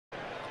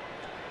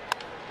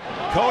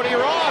Cody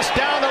Ross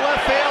down the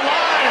left field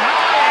line,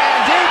 high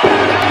and deep,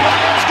 and that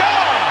one is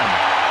gone.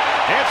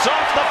 It's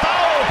off the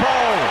foul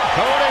pole.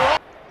 Cody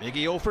Ross.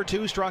 Iggy 0 for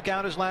 2, struck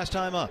out his last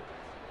time up.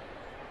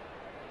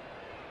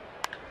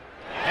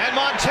 And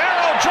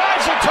Montero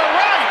drives it to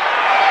right.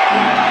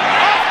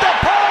 Off the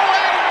pole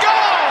and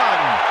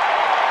gone.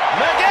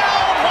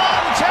 Miguel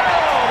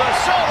Montero, the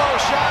solo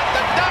shot.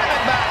 The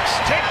Diamondbacks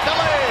take the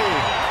lead.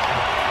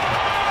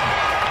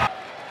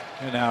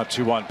 And now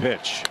 2-1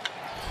 pitch.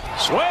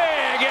 Swing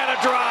and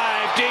a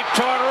drive deep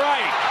toward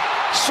right.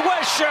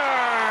 Swisher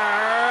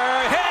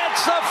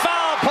hits the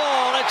foul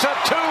pole. It's a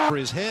 2.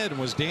 His head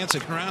was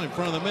dancing around in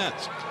front of the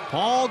Mets.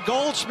 Paul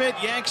Goldschmidt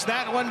yanks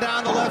that one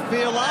down the left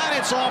field line.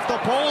 It's off the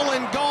pole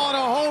and gone,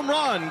 a home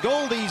run.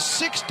 Goldie's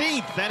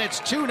 16th, and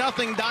it's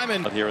 2-0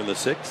 Diamond. Here in the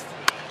 6th.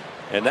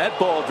 And that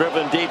ball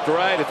driven deep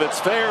right. If it's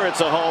fair, it's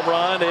a home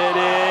run. It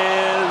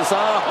is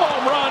a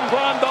home run,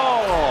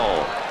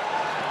 Grandal.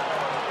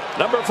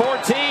 Number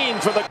 14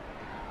 for the...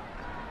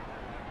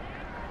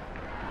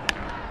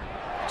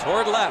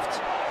 Toward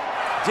left.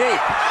 Deep.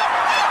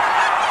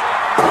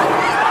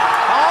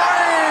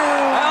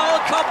 El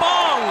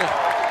Kabong.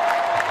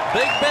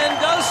 Big Ben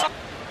does.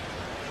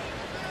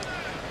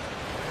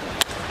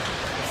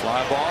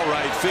 Fly ball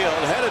right field,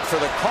 headed for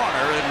the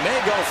corner. It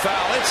may go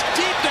foul. It's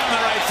deep down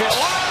the right field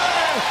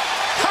line.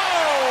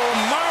 Oh,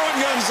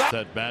 Marwin Gonzalez.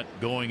 That bat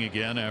going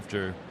again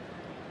after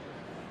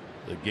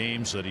the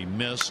games that he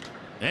missed.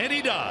 And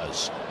he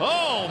does.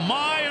 Oh,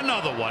 my,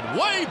 another one.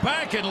 Way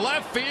back in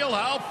left field.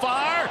 How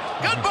far?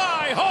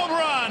 Goodbye, home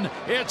run.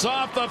 It's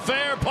off the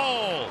fair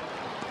pole.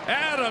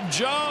 Adam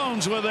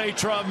Jones with a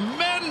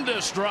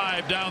tremendous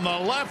drive down the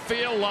left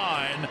field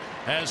line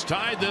has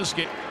tied this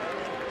game.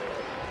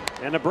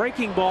 And the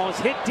breaking ball is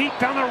hit deep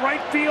down the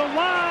right field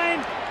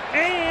line.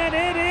 And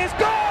it is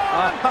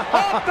gone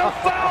off the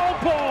foul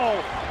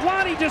pole.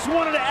 Lonnie just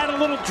wanted to add a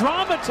little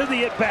drama to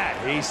the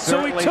at-bat.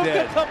 So he took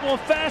a couple of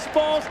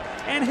fastballs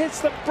and hits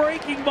the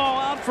breaking ball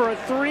out for a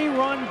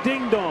 3-run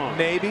ding-dong.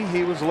 Maybe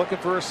he was looking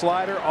for a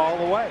slider all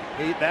the way.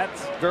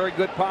 That's a very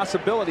good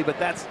possibility, but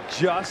that's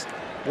just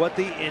what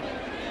the...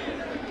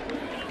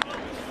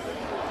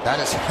 That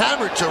is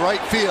hammered to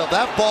right field.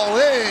 That ball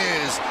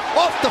is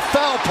off the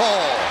foul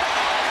pole.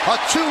 A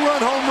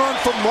 2-run home run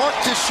from Mark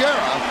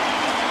Teixeira.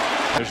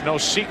 There's no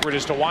secret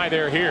as to why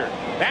they're here.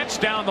 That's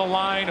down the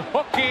line,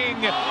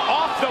 hooking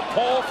off the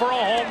pole for a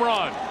home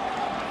run.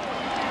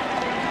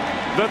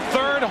 The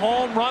 3rd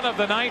home run of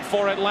the night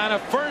for Atlanta,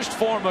 first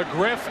for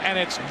McGriff, and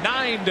it's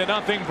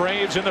 9-0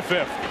 Braves in the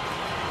 5th.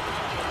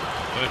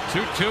 The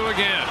 2-2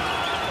 again.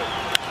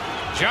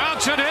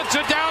 Johnson hits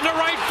it down to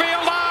right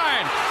field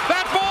line.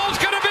 That ball's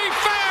going to be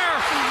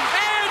fair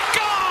and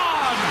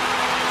gone.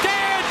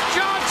 Dan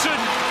Johnson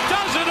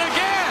does it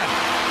again.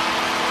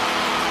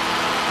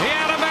 He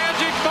had a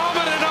magic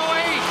moment in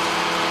 08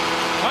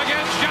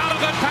 against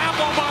Jonathan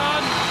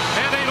Papelbon,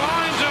 and he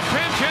lines a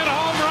pinch hit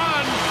home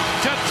run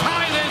to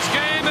tie this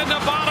game in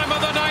the bottom of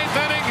the 9th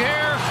inning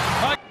here.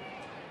 Fly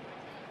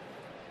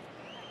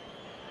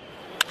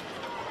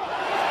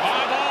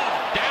ball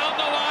down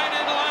the line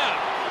and left.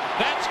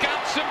 That's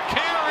got some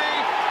carry.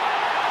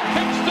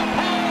 Hits the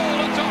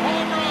pole. It's a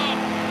home run.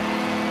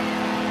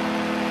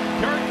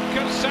 Kurt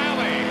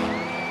Casale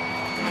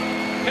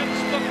hits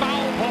the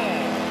foul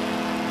pole.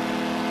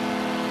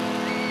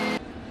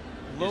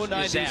 Low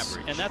 90s,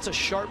 and that's a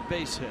sharp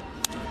base hit.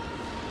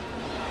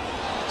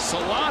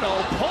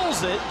 Solano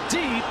pulls it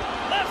deep,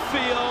 left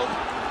field,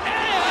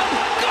 and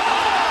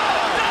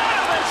gone!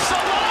 Donovan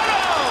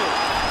Solano!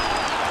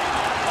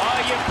 Oh,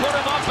 you put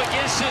him up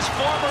against his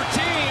former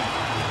team.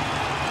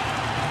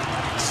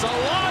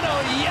 Solano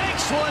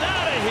yanks one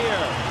out of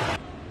here.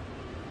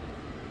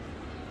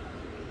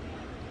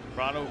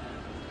 Toronto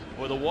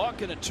with a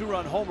walk and a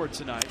 2-run homer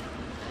tonight.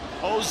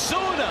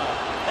 Ozuna,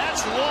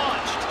 that's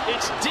launched.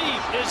 It's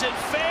deep. Is it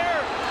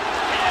fair?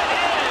 It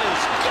is.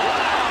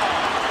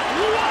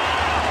 Wow!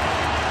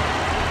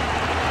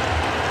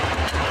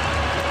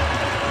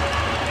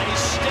 A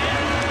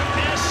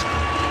stand-esque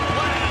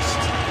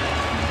blast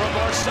from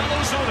Marcell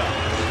Ozuna.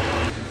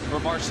 For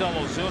Marcell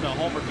Ozuna,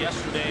 homered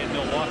yesterday in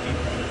Milwaukee.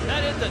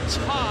 That hit the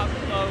top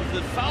of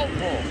the foul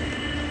pole.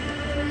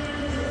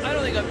 I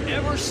don't think I've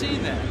ever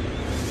seen that.